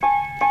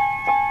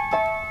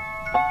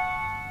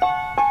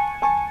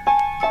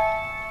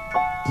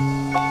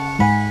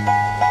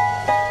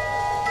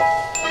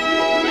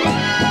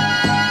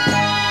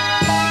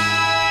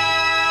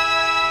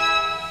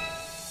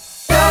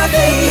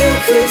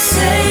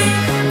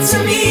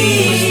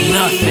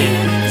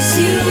nothing.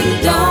 You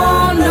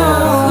don't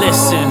know.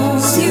 Listen,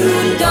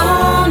 You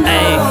don't know.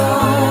 ayy.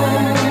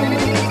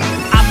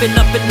 I've been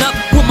up and up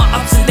with my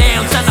ups and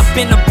downs, and I've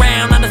been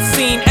around, and I've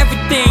seen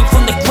everything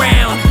from the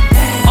ground.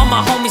 All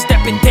my homies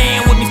that been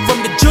down with me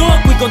from the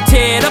jump, we gon'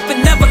 tear it up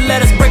and never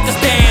let us break us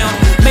down.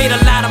 Made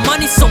a lot of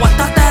money, so I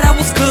thought that I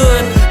was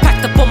good.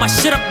 Packed up all my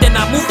shit up, then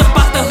I moved up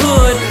out the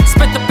hood.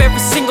 Spent up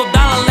every single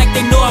dollar like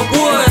they knew I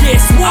would.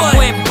 Guess what? I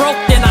went broke,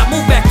 then I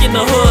moved back in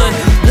the hood.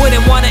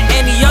 Wouldn't want it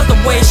any other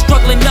way.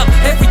 Struggling up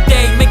every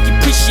day, make you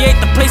appreciate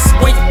the places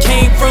where you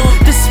came from.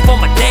 This is for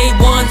my day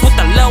ones with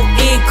a low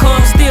income,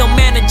 still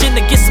managing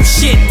to get some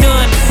shit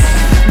done.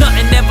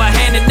 Nothing ever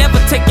handed, never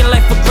taking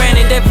life for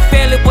granted. Every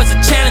failure was a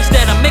challenge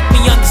that'll make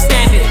me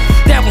understand it.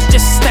 That was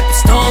just a stepping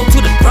stone to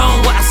the throne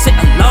where I sit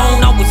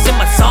alone, always in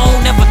my zone,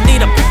 never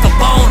need a pick a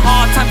bone.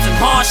 Hard times and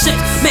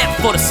hardships, meant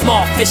for the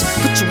small fish.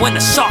 Put you in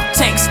a shark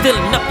tank,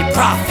 stealing up your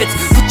profits.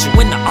 Put you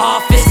in the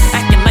office,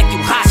 acting like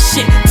you hot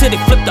shit, till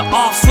they flip the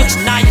off switch,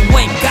 now you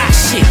ain't got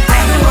shit. I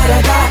know what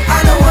I got, I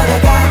know what I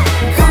got.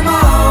 Come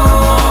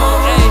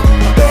on,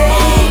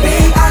 Hey,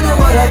 baby, I know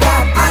what I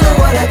got, I know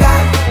what I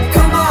got.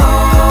 Come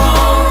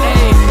on,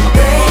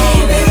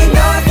 hey, baby,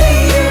 nothing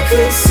you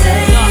could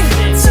say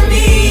to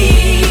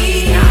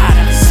me.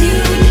 nada. You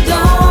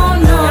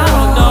don't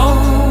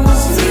know.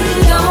 You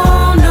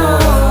don't know.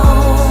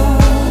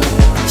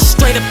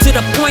 Straight up to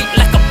the point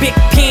like a big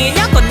pen.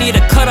 Y'all gon' need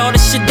to cut all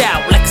this shit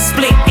out like a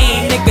split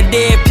end. Nigga,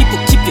 there people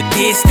keep your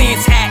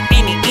distance at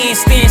any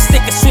instance.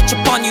 Stick a switch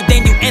up on you,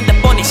 then you end up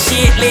on this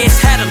shit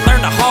list. Had to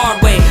learn the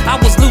hard way. I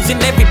was losing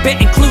every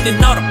bet, including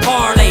all the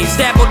parlays.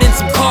 Dabbled in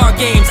some card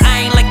games.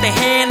 I ain't like the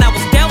hand I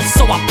was dealt,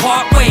 so I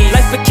part ways.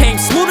 Life became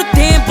smoother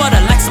than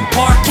butter like some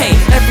parquet.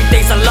 Every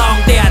day's a long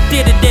day, I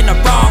did it in the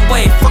wrong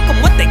way. Fuck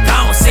 'em what they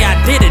gon' say, I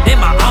did it in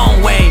my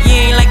own way. You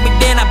ain't like me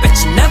then, I bet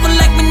you never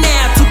like me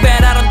now. Too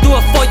bad I don't do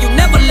it for you,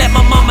 never let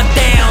my mama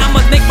down. I'ma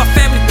make my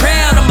family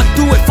proud, I'ma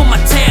do it for my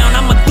town.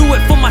 I'ma do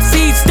it for my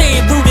seeds,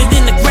 staying rooted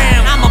in the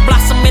ground. I'ma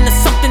blossom into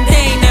something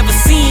they ain't never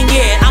seen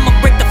yet. I'ma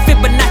break the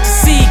Fibonacci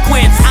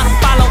sequence. I don't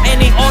follow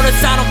any orders,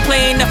 I don't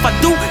play, and if I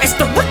do, it's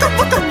the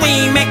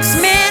remix.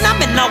 Man, I've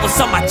been always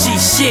on my G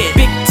shit.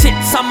 Big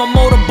tits, I'ma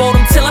motorboat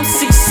them till I'm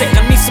seasick.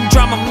 I need some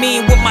drama,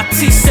 mean with my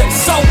T-6.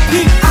 So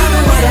deep. I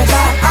know what I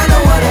got, I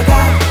know what I got.